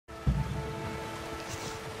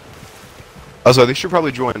Also, they should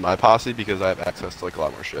probably join my posse because I have access to like a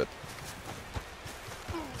lot more shit.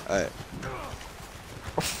 Alright.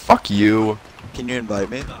 Oh, fuck you. Can you invite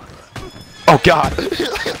me? Oh god.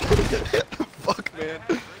 Fuck, man.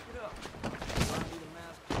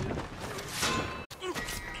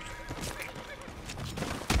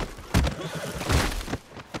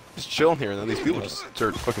 Just chilling here, and then these people just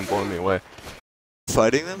start fucking blowing me away.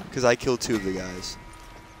 Fighting them? Because I killed 2 of the guys.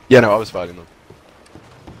 Yeah, no, I was fighting them.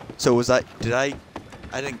 So was I? Did I?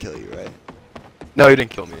 I didn't kill you, right? No, you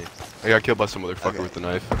didn't kill me. I got killed by some other fucker Okay. with the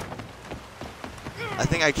knife. I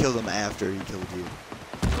think I killed him after he killed you.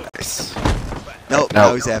 Nice. Nope, No.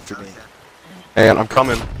 now he's after me. And I'm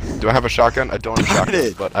coming. Do I have a shotgun? I don't have a Darn shotgun,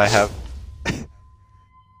 it. but I have.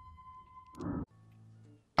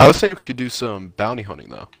 I was saying we could do some bounty hunting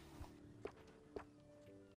though.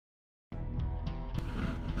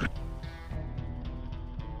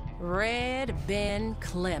 Red Ben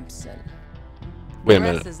Clemson. Wait a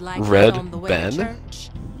minute. Dresses like he's Red on the way to Ben? church,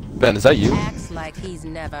 Ben, is that you? acts like he's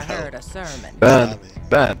never heard a sermon. Ben,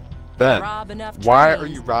 Ben, Ben. Rob enough Why are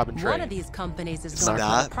trains, you robbing One trains? of these companies is It's going to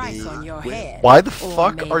not put a price me. on your Wait. head. Why the Or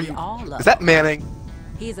fuck are maybe you? all of Is that them. Manning?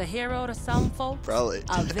 He's a hero to some folks, Probably.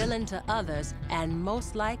 a villain to others, and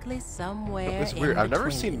most likely somewhere That's in weird. I've never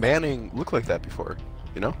between. seen Manning look like that before.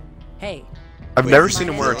 You know? Hey, I've Wait, never is seen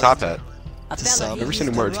him my wear a name top is- hat. a To fella some, he never seen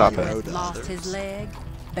used him wear a to top run hat. with To lost others. his leg,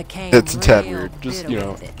 became It's a tad real weird. Just, bitter you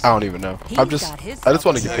know, with it. I don't even know. He's I'm just, got his I just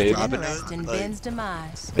want to get paid. Robin interest Hood, in like- Ben's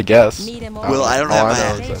demise. I guess. Meet him Will, I don't All have my I know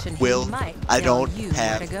hat. is that- station, he Will, might I tell don't you where to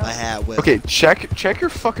have go. my hat. Will. Okay, check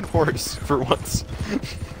your fucking horse for once.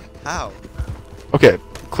 How? Okay,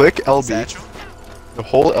 click LB, Satchel? the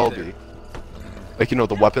whole LB. Like, you know,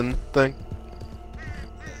 the weapon thing?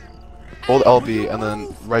 Hold LB and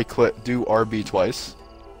then right click, do RB twice.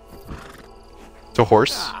 To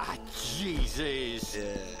horse. Ah, Jesus. Yeah.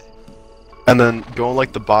 And then go on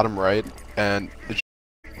like the bottom right and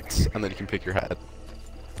then you can pick your hat.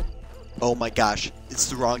 Oh my gosh, it's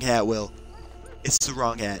the wrong hat, Will. It's the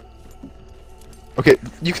wrong hat. Okay,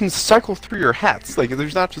 you can cycle through your hats. Like,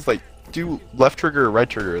 there's not just like, do left trigger or right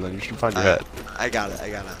trigger, and then you should find your hat. I got it. I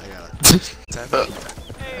got it.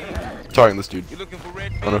 Talking to this dude. You looking for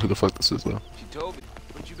Red I don't know who the fuck this is though. She told me,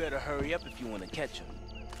 but you better hurry up if you want to catch him.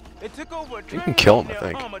 They took over a You train can kill him, I near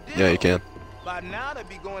think. Armadillo. Yeah, you can. By now they'd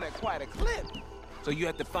be going at quite a clip. So you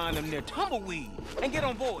have to find them near Tumbleweed and get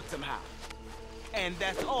on board somehow. And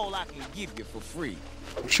that's all I can give you for free.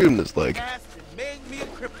 Shoot him in his leg. Bastard made me a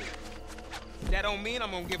cripple. That don't mean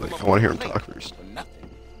I'm gonna give him Like, a I wanna hear him plate talk first. for nothing.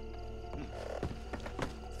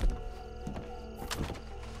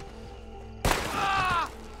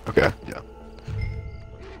 Okay, yeah.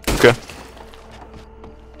 Okay,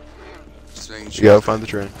 Just making you sure. gotta find the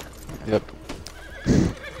train. Yep.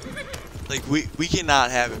 Like we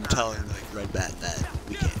cannot have him telling like Red Bat that.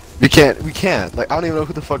 We can't. We can't. Like, I don't even know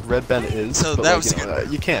who the fuck Red Ben is. So but, that like, was you know, a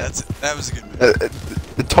good. you can't. That was a good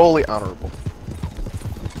move. Totally honorable.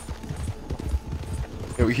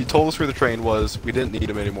 You know, he told us where the train was, we didn't need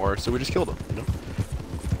him anymore, so we just killed him, you know?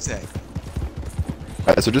 Exactly.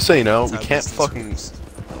 Alright, so just so you know, That's how business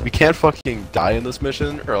works. we can't fucking die in this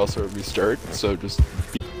mission, or else it would restart, so just...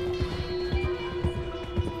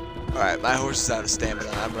 Alright, my horse is out of stamina.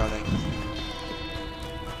 I'm running.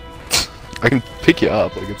 I can pick you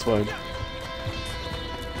up, like, it's fine.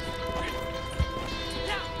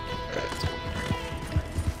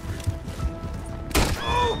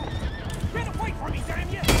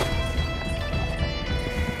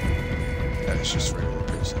 That's just regular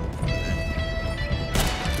person.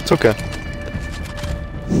 It's okay.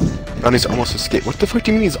 And he's almost escaped. What the fuck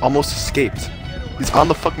do you mean he's almost escaped? He's on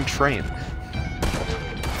the fucking train.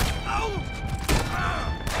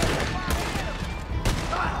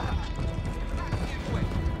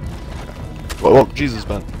 Whoa, Jesus,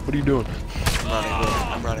 Ben. What are you doing? I'm running, Will.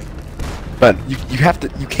 I'm running. Ben, you have to,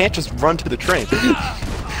 you can't just run to the train.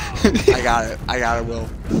 I got it. I got it, Will.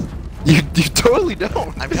 You totally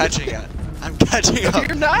don't. I'm catching it. I'm catching No, up.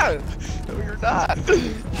 you're not. No, you're not.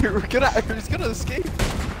 He's gonna escape.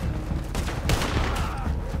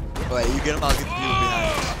 Wait, you get him, I'll get the people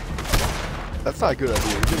behind us. That's not a good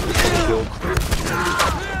idea. You're gonna kill.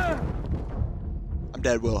 I'm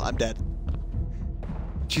dead, Will. I'm dead.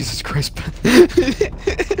 Jesus Christ, Ben.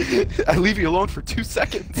 I leave you alone for 2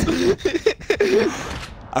 seconds.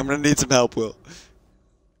 I'm gonna need some help, Will.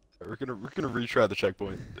 We're gonna retry the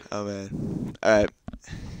checkpoint. Oh man. Alright.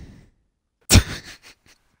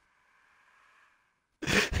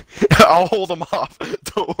 I'll hold him off.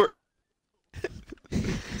 Don't worry.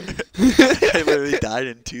 I literally died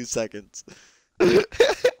in 2 seconds.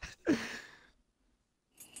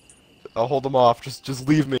 I'll hold them off. Just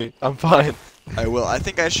leave me. I'm fine. I will. I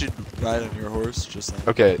think I should ride on your horse, just saying.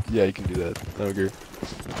 Okay, yeah, you can do that. I agree.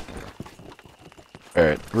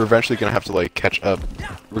 Alright, we're eventually gonna have to, like, catch up.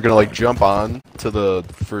 We're gonna, like, jump on to the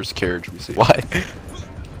first carriage we see. Why?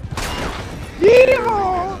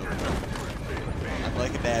 Yeah! I'm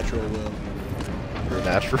like a natural, Will. You're a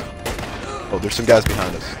natural? Oh, there's some guys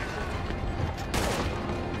behind us.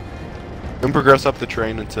 We can progress up the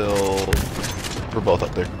train until we're both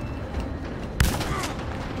up there.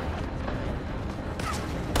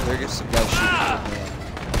 There's some guys shooting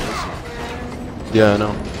from Yeah, I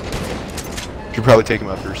know. Should probably take him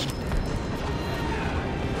out first.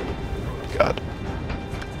 God.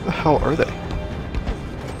 Where the hell are they?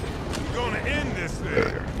 We're gonna end this thing. There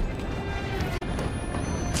they are.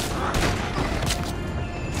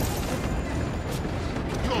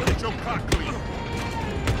 You gonna get your cock clean.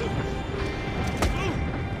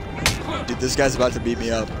 Dude, this guy's about to beat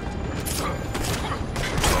me up.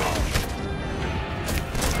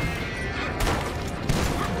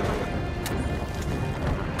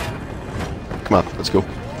 Come on, let's go.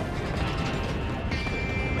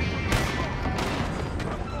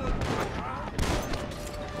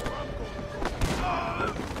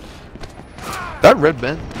 That Red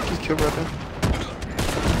Ben? Did you just kill Red Ben?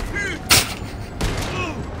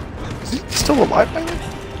 Is he still alive by then?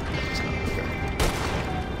 He's not, okay.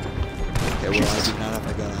 Okay, well, I did not have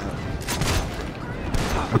my gun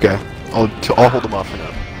out. Okay, I'll hold him off for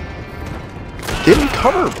now. Get in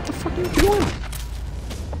cover! What the fuck are you doing?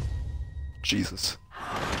 Jesus.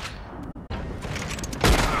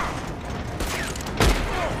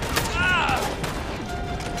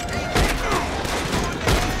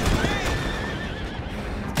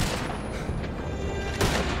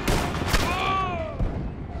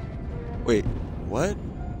 Wait, what?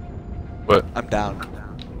 What? I'm down.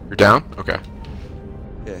 You're down? Okay.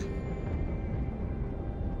 Yeah.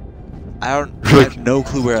 I have no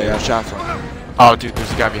clue where I got shot from. Oh, dude,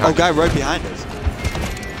 there's a guy behind Oh, guy right behind us.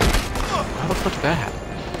 How the fuck did that happen?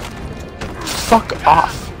 Fuck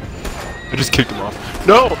off! I just kicked him off.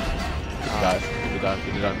 No! I'm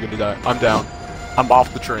gonna die. I'm down. I'm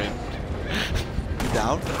off the train. You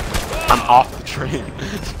down? I'm off the train.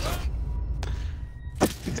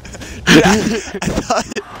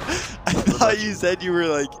 I thought you said you were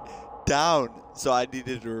like down, so I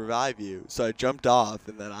needed to revive you. So I jumped off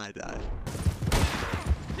and then I died.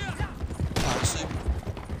 Honestly,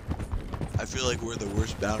 I feel like we're the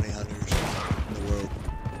worst bounty hunters in the world.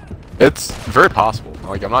 It's very possible.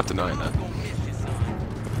 Like, I'm not denying that.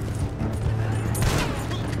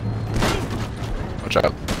 Watch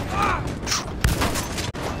out.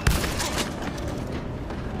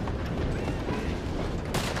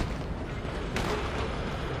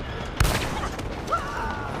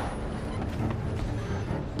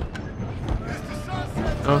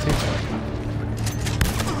 Oh, thanks.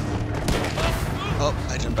 Oh,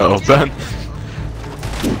 I jumped Oh, off. Ben.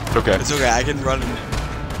 It's okay. It's okay, I can run.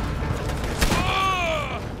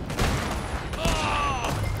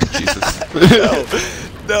 Jesus.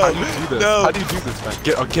 No, How do you do this? no. How do you do this,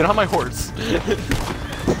 man? Get on my horse.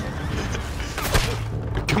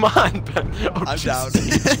 Come on, Ben. Oh, I'm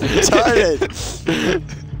Jesus. down. Darn it.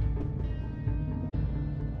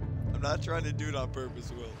 I'm not trying to do it on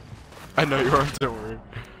purpose, Will. I know you are. Don't worry.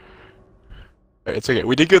 Alright, it's okay.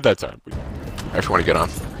 We did good that time. I just want to get on.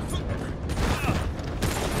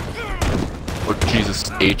 Oh, Jesus.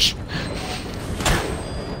 H.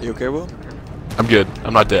 You okay, Will? I'm good.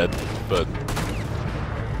 I'm not dead, but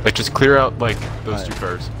like just clear out like those two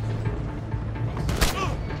cars.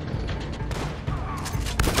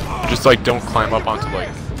 Just like don't climb up onto like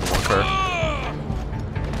one car.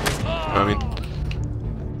 You know what I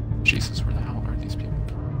mean? Jesus, where the hell are these people?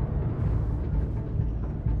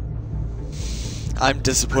 I'm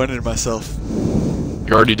disappointed in myself.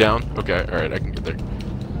 You're already down? Okay, alright, I can get there.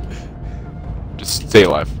 Just stay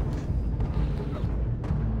alive.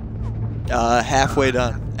 Halfway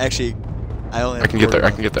done. Actually, I only have I can get there, I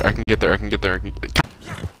quarter can get there.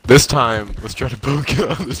 This time, let's try to both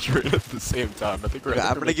get on this train at the same time. I think we're left.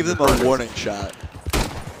 I'm gonna give them a warning shot.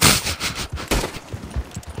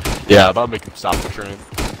 Yeah, that'll make them stop the train.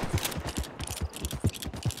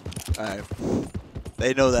 Alright.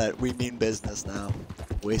 They know that we mean business now.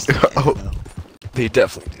 Wasting Oh. ammo. They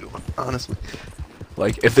definitely do, honestly.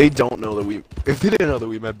 Like, if they don't know that if they didn't know that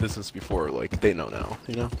we meant business before, like, they know now,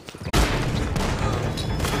 you know?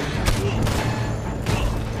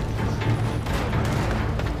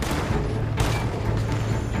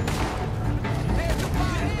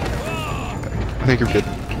 I think you're good.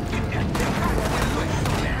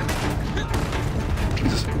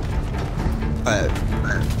 Jesus. Alright.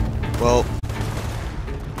 Well,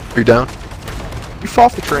 Are you down? You fall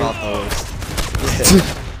off the train. not those.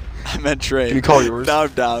 Yeah. I meant train. Can you call yours? Now I'm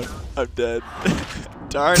down. I'm dead.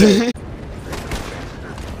 Darn it.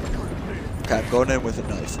 Okay, I'm going in with a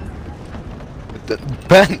knife.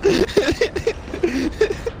 Ben!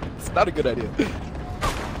 It's not a good idea. We're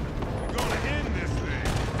gonna end this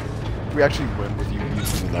thing. If we actually win with you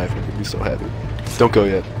using the knife, I'm gonna be so happy. Don't go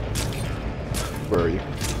yet. Where are you?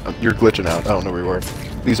 You're glitching out. I don't know where you are.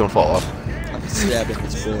 Please don't fall off. I'm stabbing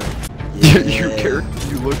this boy. Your character,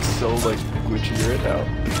 you look so like glitchy right now.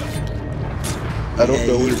 I don't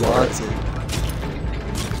know where you are. It.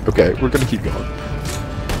 Okay, we're gonna keep going.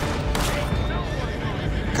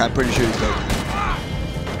 Okay, I'm pretty sure he's dead.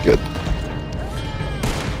 Good.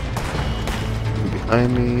 Behind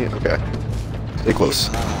me. Okay. Stay close.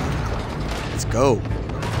 Let's go.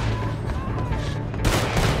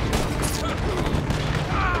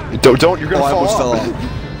 Don't. You're gonna Oh, I fall almost off. fell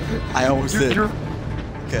off. I almost did. You're...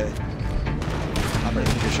 Okay. I'm gonna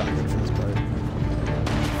take a shotgun for this part.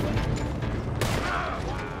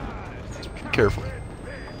 Be careful.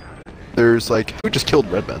 There's like who just killed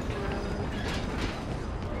Red Man?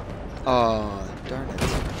 Oh, darn it.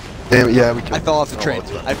 Damn it, yeah, we killed I fell off the him. train. Oh,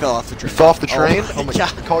 it's fine. I fell off the train. You fell off the train? Oh, Oh my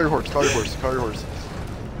God. god. Call your horse, call your horse, call your horse.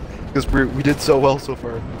 Because we did so well so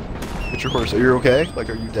far. Get your horse. Are you okay? Like,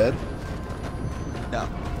 are you dead? No.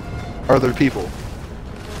 Are there people?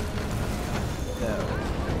 No.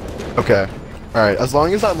 Okay. Alright, as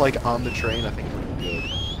long as I'm like on the train, I think we're good.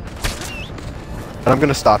 And I'm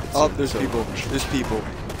gonna stop it Oh, soon, there's so- people. There's people.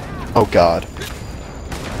 Oh god.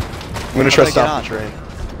 I'm gonna try to How do I stop the train.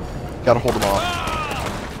 Gotta hold them off.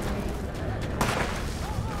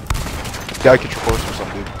 Gotta get your horse or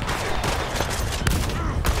something.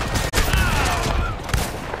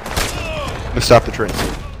 I'm gonna stop the train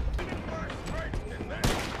soon.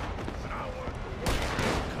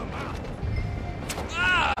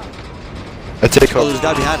 I take Oh, hope. there's a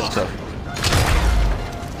guy behind us.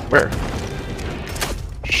 Where?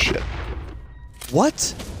 Shit.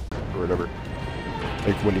 What? Or whatever.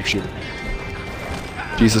 Like when you shoot.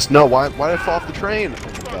 Jesus, no, why did I fall off the train? Oh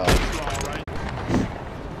my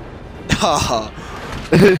god.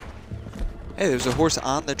 Hey, there's a horse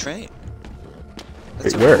on the train. That's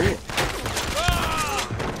Wait, so where? cool.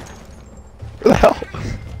 Where the hell?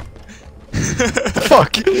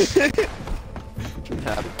 Fuck! Shouldn't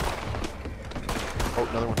happen. Oh,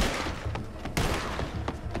 another one.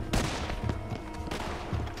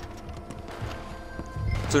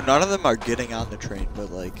 So none of them are getting on the train,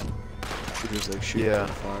 but like, they're just like shooting Yeah.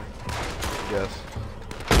 from afar. Yes.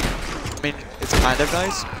 I mean, it's kind of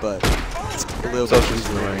nice, but it's a little So bit it's just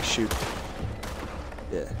easier to annoying. like, shoot.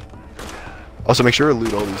 Yeah. Also, make sure to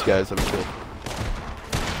loot all these guys that we killed.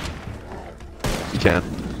 You can.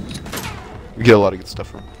 We get a lot of good stuff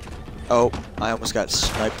from. Oh, I almost got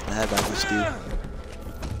sniped in the head by this dude.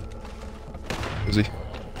 Is he?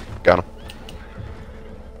 Got him.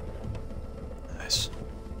 Nice.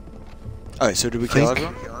 Alright, so did we kill Think-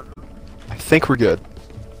 everyone? I think we're good.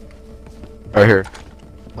 Alright, here.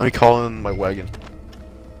 Let me call in my wagon.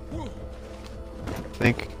 I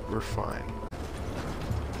think we're fine.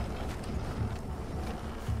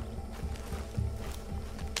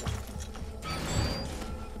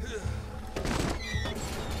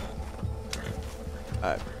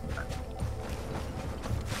 Alright.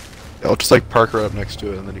 Yeah, I'll just like park right up next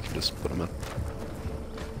to it and then you can just put them in.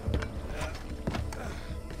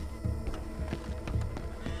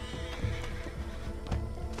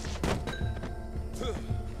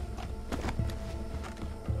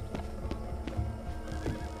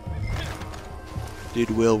 Dude,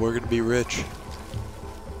 Will, we're gonna be rich.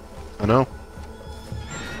 I know.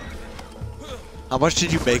 How much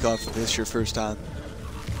did you make off of this your first time?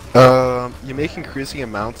 You make increasing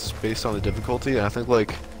amounts based on the difficulty, and I think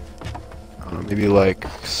like, I don't know, maybe like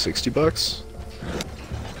 $60?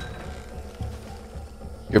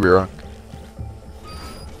 Could be wrong.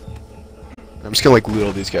 I'm just gonna like loot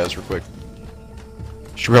all these guys real quick.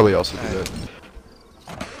 Should probably also do that.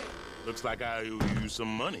 Looks like I owe you some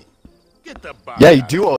money. Get the Yeah, you out. do